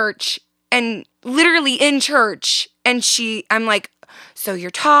in church and literally in church and I'm like, so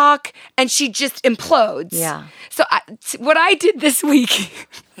your talk, and she just implodes. Yeah. So what I did this week,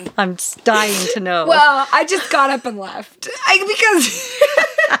 I'm dying to know. well, I just got up and left because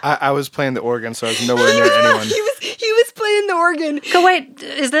I was playing the organ, so I was nowhere near anyone. he was playing the organ. Go wait,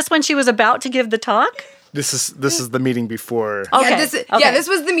 is this when she was about to give the talk? This is the meeting before. Okay. This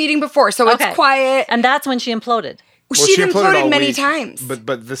was the meeting before, so it's quiet. And that's when she imploded. Well, She'd she imploded all many week, times.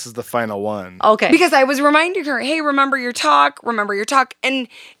 But this is the final one. Okay. Because I was reminding her, hey, remember your talk. And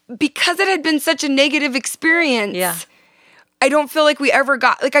because it had been such a negative experience, Yeah. I don't feel like we ever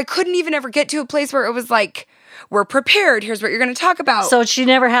got, I couldn't even ever get to a place where it was like, we're prepared. Here's what you're going to talk about. So she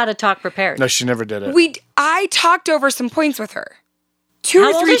never had a talk prepared. No, she never did it. I talked over some points with her 2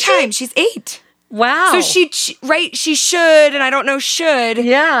 How or old 3 is she? times. She's 8. Wow. So she should, and I don't know should,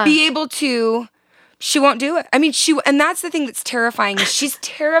 Yeah. be able to. She won't do it. I mean, and that's the thing that's terrifying is she's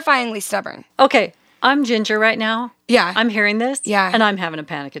terrifyingly stubborn. Okay. I'm Ginger right now. Yeah. I'm hearing this. Yeah. And I'm having a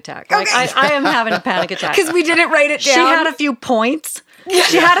panic attack. Like, I am having a panic attack. Because we didn't write it down. She had a few points.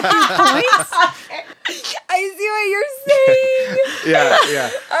 She had a few points. I see what you're saying.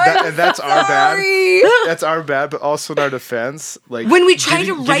 Yeah. That's our bad. Sorry. That's our bad, but also in our defense, like When we try to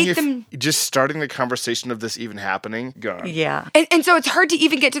getting write them- just starting the conversation of this even happening, gone. Yeah. And so it's hard to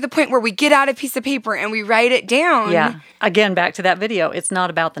even get to the point where we get out a piece of paper and we write it down. Yeah. Again, back to that video. It's not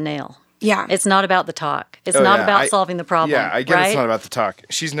about the nail. Yeah. It's not about the talk. It's Oh, not yeah, about solving the problem. Yeah, I get right? it's not about the talk.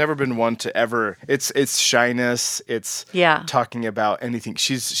 She's never been one to ever. It's shyness. It's talking about anything.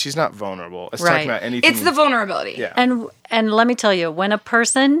 She's not vulnerable. It's Right. talking about anything. It's the vulnerability. Yeah. And let me tell you, when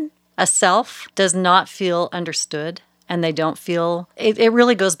a self does not feel understood and they don't feel, it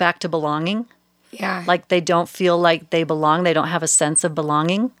really goes back to belonging. Yeah. Like they don't feel like they belong. They don't have a sense of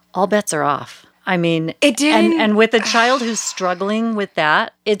belonging. All bets are off. I mean, It didn't- And with a child who's struggling with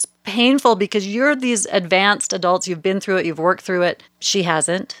that, it's painful because you're these advanced adults. You've been through it. You've worked through it. She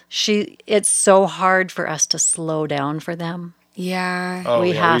hasn't. It's so hard for us to slow down for them. Yeah. Oh,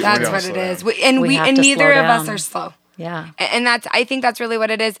 we have- That's don't what slow it down. is. We And have to neither slow of us down. are slow. Yeah. And I think that's really what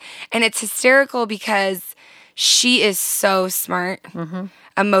it is. And it's hysterical because she is so smart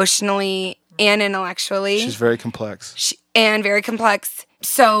emotionally and intellectually. She's very complex. And very complex.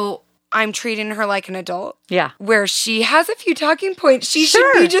 So I'm treating her like an adult. Yeah. Where she has a few talking points. She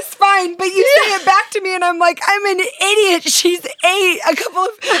Sure. should be just fine. But you say it back to me and I'm like, I'm an idiot. She's 8. A couple of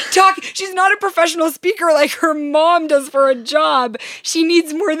she's not a professional speaker like her mom does for a job. She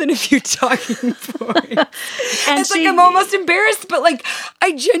needs more than a few talking points. And It's like I'm almost embarrassed, but like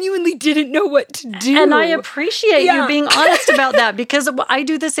I genuinely didn't know what to do. And I appreciate Yeah. you being honest about that because I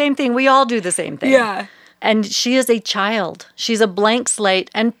do the same thing. We all do the same thing. Yeah. And she is a child. She's a blank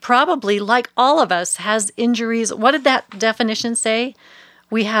slate and probably, like all of us, has injuries. What did that definition say?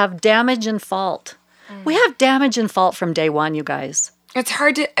 We have damage and fault. We have damage and fault from day one, you guys. It's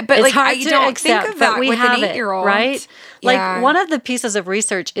hard to, but It's like hard I to don't accept, think of but that we with have an it, 8-year-old. right? Yeah. Like one of the pieces of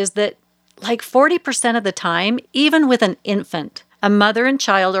research is that like 40% of the time, even with an infant, a mother and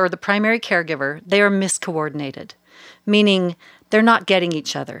child or the primary caregiver, they are miscoordinated, meaning they're not getting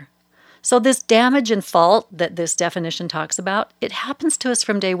each other. So this damage and fault that this definition talks about, it happens to us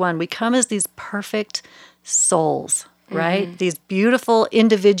from day one. We come as these perfect souls, right? These beautiful,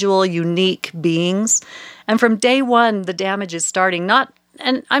 individual, unique beings. And from day one, the damage is starting.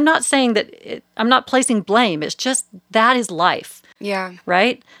 And I'm not saying that, I'm not placing blame. It's just that is life. Yeah.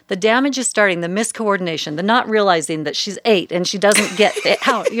 Right? The damage is starting, the miscoordination, the not realizing that she's 8 and she doesn't get it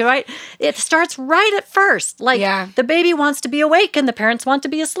out. You're right. It starts right at first. Like the baby wants to be awake and the parents want to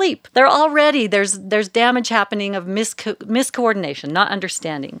be asleep. They're already, there's damage happening of miscoordination, not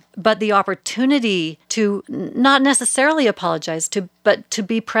understanding. But the opportunity to not necessarily apologize, but to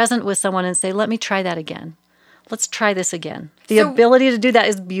be present with someone and say, let me try that again. Let's try this again. The ability to do that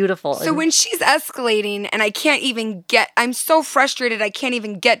is beautiful. So when she's escalating and I'm so frustrated I can't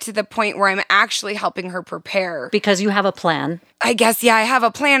even get to the point where I'm actually helping her prepare. Because you have a plan. I guess, I have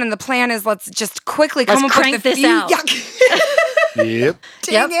a plan, and the plan is let's just quickly come up crank with the this few. out. Yep.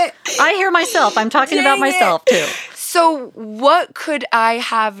 Dang it. I hear myself. I'm talking about Dang it. myself too. So what could I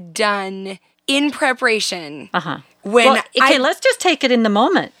have done in preparation? When let's just take it in the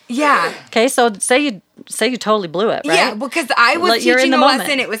moment. Yeah. Okay, so say you totally blew it, right? Yeah, because I was You're in teaching the a moment.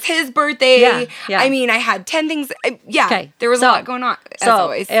 lesson. It was his birthday. Yeah. I mean, I had 10 things. Okay. There was a lot going on, as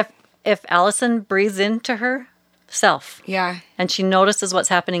always. if Allison breathes into herself Yeah. and she notices what's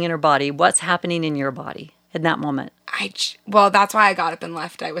happening in her body, what's happening in your body in that moment? Well, that's why I got up and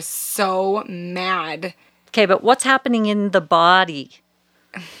left. I was so mad. Okay, but what's happening in the body?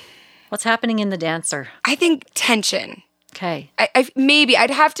 What's happening in the dancer? I think tension. Okay. Maybe I'd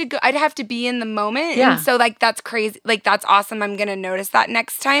have to go. I'd have to be in the moment. Yeah. And so like that's crazy. Like that's awesome. I'm gonna notice that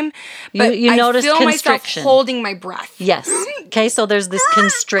next time. But You I notice feel myself constriction. holding my breath. Yes. Okay, so there's this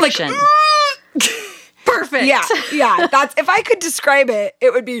constriction. Perfect. Yeah. That's if I could describe it,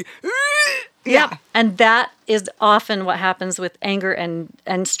 it would be. Yeah. And that is often what happens with anger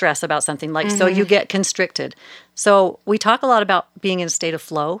and stress about something. Like, so you get constricted. So we talk a lot about being in a state of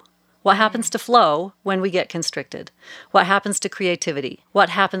flow. What happens to flow when we get constricted? What happens to creativity? What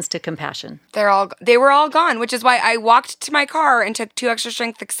happens to compassion? They were all gone, which is why I walked to my car and took 2 extra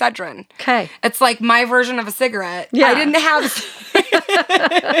strength Excedrin. Okay. It's like my version of a cigarette. Yeah. I didn't have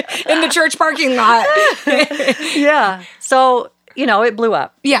in the church parking lot. Yeah. So, it blew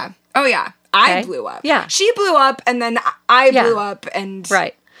up. Yeah. Oh yeah. I Okay. blew up. Yeah. She blew up and then I Yeah. blew up and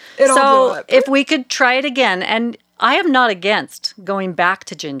Right. it all blew up. If we could try it again, and I am not against going back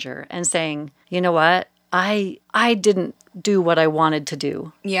to Ginger and saying, you know what, I didn't do what I wanted to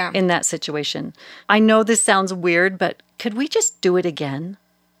do in that situation. I know this sounds weird, but could we just do it again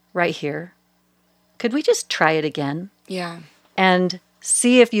right here? Could we just try it again? Yeah. And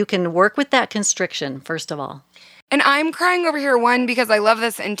see if you can work with that constriction, first of all. And I'm crying over here, 1, because I love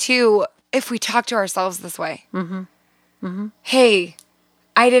this, and 2, if we talk to ourselves this way. Hey,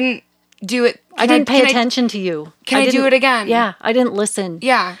 I didn't do it. I didn't pay attention to you. Can I do didn't- it again? Yeah, I didn't listen.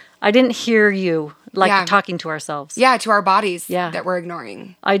 Yeah. I didn't hear you, like Yeah. talking to ourselves. Yeah, to our bodies Yeah. that we're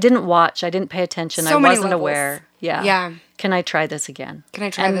ignoring. I didn't watch. I didn't pay attention. So I many wasn't levels. aware. Yeah. Yeah. Can I try this again? Can I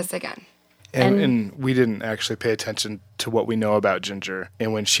try this again? And we didn't actually pay attention to what we know about Ginger.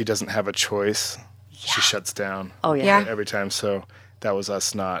 And when she doesn't have a choice, she shuts down. Oh, yeah. Yeah. Every time. So that was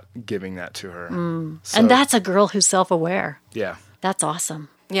us not giving that to her. So, And that's a girl who's self-aware. yeah. That's awesome.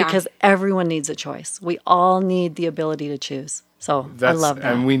 Yeah. Because everyone needs a choice. We all need the ability to choose. So I love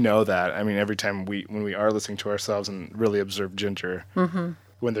that. And we know that. I mean, every time when we are listening to ourselves and really observe Ginger,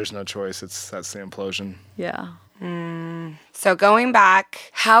 when there's no choice, that's the implosion. Yeah. So going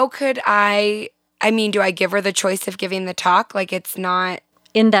back, how could do I give her the choice of giving the talk? Like it's not,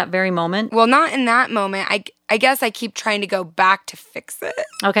 In that very moment. well, not in that moment. I guess I keep trying to go back to fix it.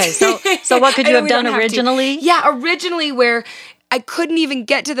 Okay. So what could I you know have we done don't have to. originally? Yeah, originally where I couldn't even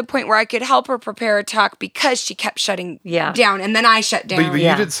get to the point where I could help her prepare a talk because she kept shutting down, and then I shut down. But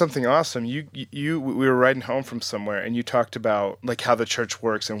Yeah. you did something awesome. We were riding home from somewhere, and you talked about like how the church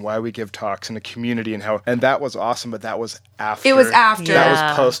works and why we give talks in the community and that was awesome. But that was after. It was after. That Yeah.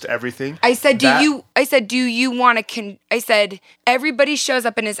 was post everything. I said, do you want to I said, everybody shows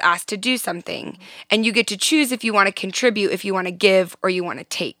up and is asked to do something, and you get to choose if you want to contribute, if you want to give, or you want to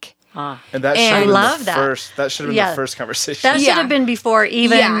take. And that And- should have I been love the that. first. That should have been Yeah. the first conversation. That should Yeah. have been before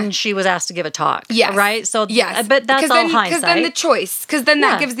even Yeah. she was asked to give a talk. Yes. Right? So yes. but that's all hindsight. Because then the choice, because then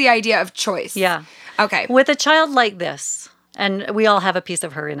that Yeah. gives the idea of choice. Yeah. Okay. With a child like this, and we all have a piece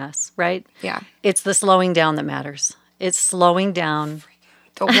of her in us, right? Yeah. It's the slowing down that matters. It's slowing down.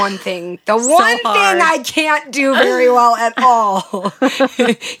 The one thing I hard. can't do very well at all.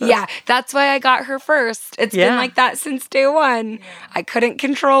 Yeah, that's why I got her first. It's been Yeah. like that since day 1. I couldn't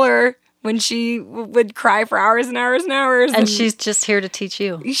control her when she would cry for hours and hours and hours. And she's just here to teach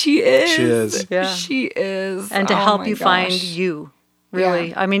you She is. She is. Yeah. She is. and to Oh help my you find gosh. you. Really.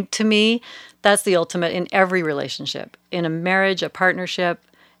 Yeah. I mean, to me, that's the ultimate in every relationship. In a marriage, a partnership,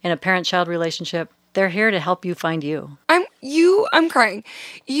 in a parent-child relationship, they're here to help you find you. I'm crying.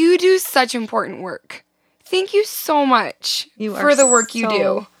 You do such important work. Thank you so much You for are the work you so-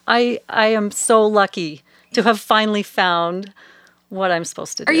 do. I am so lucky to have finally found what I'm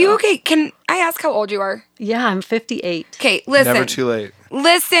supposed to do. Are you okay? Can I ask how old you are? Yeah, I'm 58. Okay, listen. Never too late.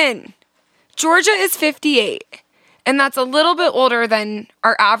 Listen, Georgia is 58, and that's a little bit older than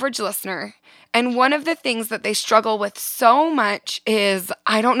our average listener. And one of the things that they struggle with so much is,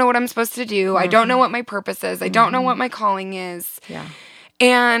 I don't know what I'm supposed to do. I don't know what my purpose is. I don't know what my calling is. Yeah.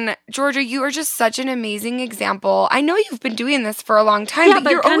 And Georgia, you are just such an amazing example. I know you've been doing this for a long time, Yeah,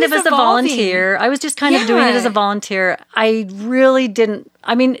 but you're kind of always as a evolving. volunteer. I was just kind of doing it as a Yeah. volunteer. I really didn't.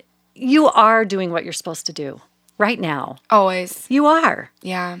 I mean, you are doing what you're supposed to do right now. Always. You are.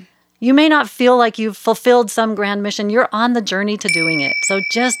 Yeah. You may not feel like you've fulfilled some grand mission. You're on the journey to doing it. So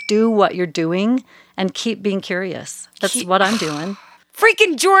just do what you're doing and keep being curious. That's what I'm doing.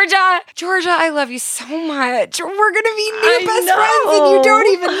 Freaking Georgia. Georgia, I love you so much. We're going to be new I best know. friends and you don't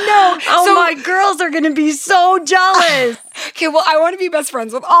even know. Oh, So- my girls are going to be so jealous. Okay, well, I want to be best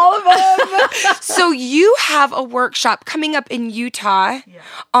friends with all of them. So you have a workshop coming up in Utah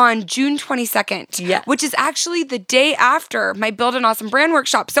on June 22nd, which is actually the day after my Build an Awesome Brand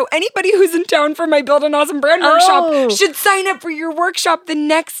workshop. So anybody who's in town for my Build an Awesome Brand workshop should sign up for your workshop the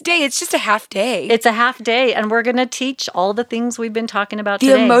next day. It's just a half day. It's a half day, and we're going to teach all the things we've been talking about the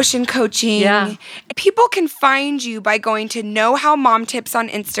today. Emotion coaching. Yeah. People can find you by going to Know How Mom Tips on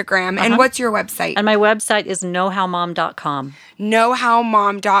Instagram. And what's your website? And my website is knowhowmom.com.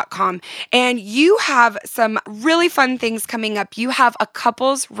 knowhowmom.com. And you have some really fun things coming up. You have a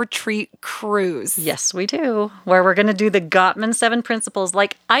couples retreat cruise. Yes, we do, where we're going to do the Gottman 7 principles.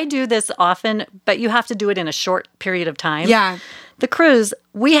 Like, I do this often, but you have to do it in a short period of time. Yeah. The cruise,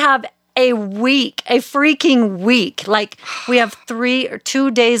 we have a freaking week. Like, we have 3 or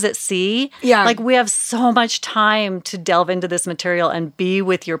 2 days at sea. Yeah. Like, we have so much time to delve into this material and be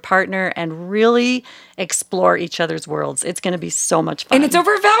with your partner and really explore each other's worlds. It's going to be so much fun. And it's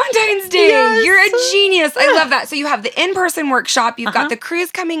over Valentine's Day. Yes. You're a genius. I love that. So you have the in-person workshop, you've got the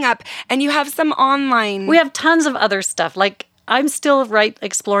cruise coming up, and you have some online. We have tons of other stuff. Like, I'm still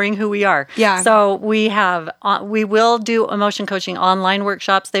exploring who we are. Yeah. So we will do emotion coaching online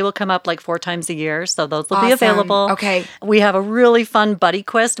workshops. They will come up like 4 times a year. So those will be available. Okay. We have a really fun Buddy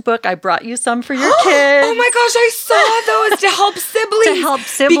Quest book. I brought you some for your kids. Oh my gosh, I saw those to help siblings. To help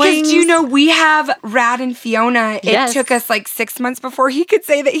siblings. Because do you know, we have Rad and Fiona. Yes. It took us like 6 months before he could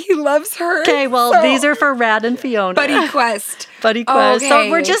say that he loves her. Okay, well, So- these are for Rad and Fiona. Buddy Quest. Buddy Quest. So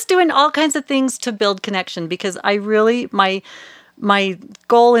Okay. we're just doing all kinds of things to build connection because I really, my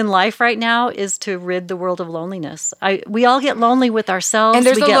goal in life right now is to rid the world of loneliness. We all get lonely with ourselves. And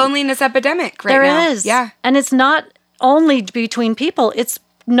there's a loneliness epidemic right now. now. There is. Yeah. And it's not only between people, it's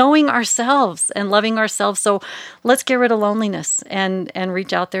knowing ourselves and loving ourselves. So let's get rid of loneliness and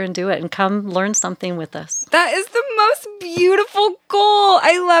reach out there and do it and come learn something with us. That is the most beautiful goal.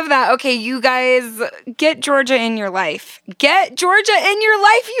 I love that. Okay, you guys, get Georgia in your life. Get Georgia in your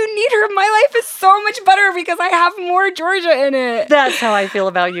life. You need her. My life is so much better because I have more Georgia in it. That's how I feel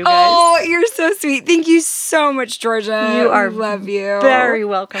about you guys. Oh, you're so sweet. Thank you so much, Georgia. You are love you. Very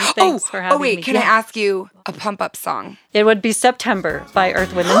welcome. Thanks for having me. Can I ask you a pump-up song? It would be September by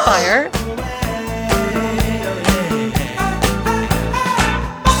Earth, Wind, and Fire.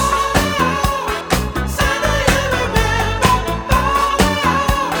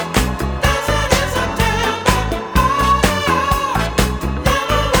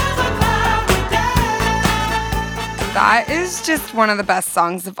 That is just one of the best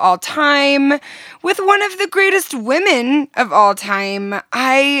songs of all time with one of the greatest women of all time.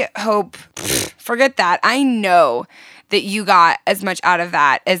 I hope, forget that. I know that you got as much out of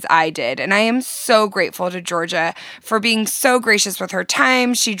that as I did. And I am so grateful to Georgia for being so gracious with her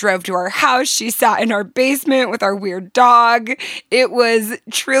time. She drove to our house. She sat in our basement with our weird dog. It was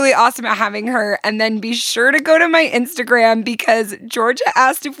truly awesome having her. And then be sure to go to my Instagram because Georgia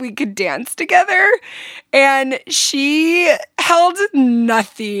asked if we could dance together. And she held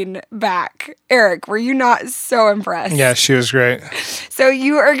nothing back. Eric, were you not so impressed? Yeah, she was great. So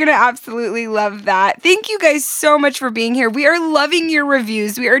you are going to absolutely love that. Thank you guys so much for being here. We are loving your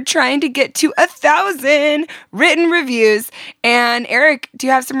reviews. We are trying to get to 1,000 written reviews. And Eric, do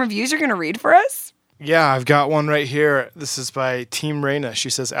you have some reviews you're going to read for us? Yeah, I've got one right here. This is by Team Reina.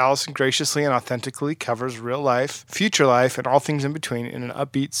 She says, Allison graciously and authentically covers real life, future life, and all things in between in an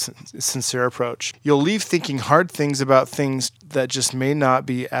upbeat, sincere approach. You'll leave thinking hard things about things that just may not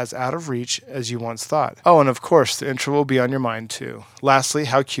be as out of reach as you once thought. Oh, and of course, the intro will be on your mind too. Lastly,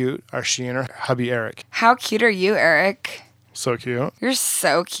 how cute are she and her hubby Eric? How cute are you, Eric? So cute. You're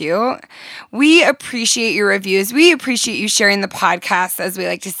so cute. We appreciate your reviews. We appreciate you sharing the podcast. As we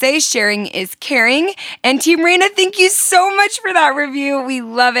like to say, sharing is caring. And Team Reina, thank you so much for that review. We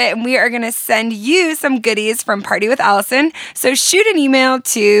love it. And we are going to send you some goodies from Party with Allison. So shoot an email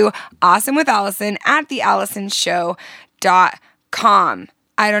to awesomewithallison@theallisonshow.com.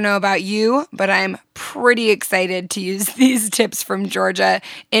 I don't know about you, but I'm pretty excited to use these tips from Georgia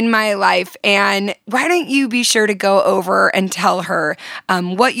in my life. And why don't you be sure to go over and tell her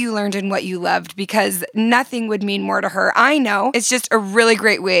what you learned and what you loved, because nothing would mean more to her. I know it's just a really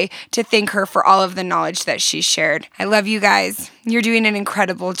great way to thank her for all of the knowledge that she shared. I love you guys. You're doing an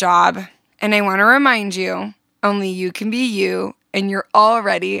incredible job. And I want to remind you, only you can be you. And you're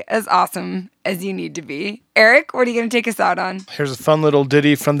already as awesome as you need to be. Eric, what are you going to take us out on? Here's a fun little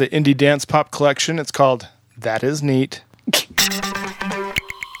ditty from the Indie Dance Pop collection. It's called That Is Neat.